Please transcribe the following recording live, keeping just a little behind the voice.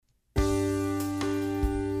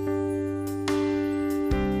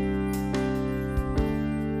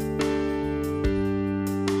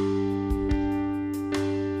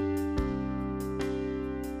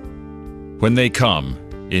When they come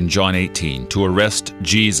in John 18 to arrest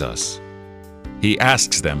Jesus, he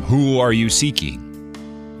asks them, "Who are you seeking?"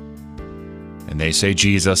 And they say,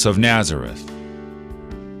 "Jesus of Nazareth."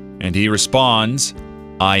 And he responds,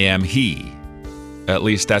 "I am he." At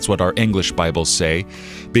least that's what our English Bibles say,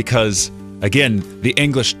 because, again, the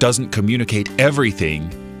English doesn't communicate everything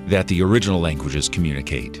that the original languages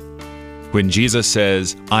communicate. When Jesus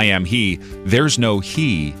says, "I am he," there's no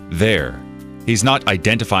he there. He's not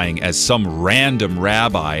identifying as some random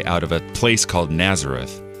rabbi out of a place called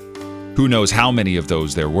Nazareth. Who knows how many of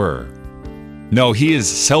those there were? No, he is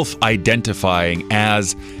self-identifying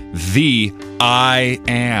as the I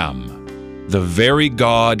am, the very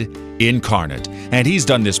God incarnate. And he's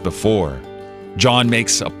done this before. John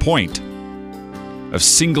makes a point of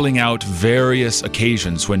singling out various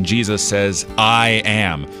occasions when Jesus says, "I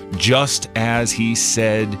am," just as he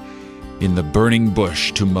said in the burning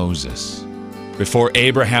bush to Moses. Before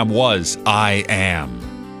Abraham was, "I am."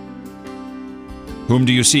 Whom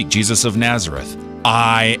do you seek? Jesus of Nazareth.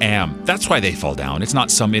 I am. That's why they fall down. It's not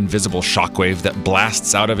some invisible shockwave that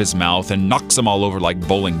blasts out of his mouth and knocks them all over like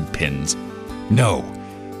bowling pins. No,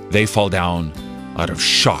 they fall down out of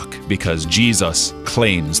shock because Jesus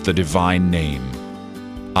claims the divine name.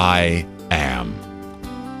 I am.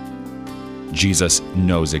 Jesus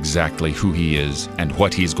knows exactly who he is and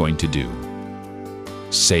what he's going to do.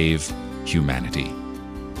 Save humanity.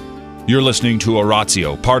 You're listening to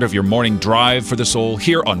Oratio, part of your morning drive for the soul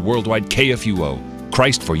here on Worldwide KFUO.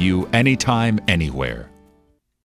 Christ for you, anytime, anywhere.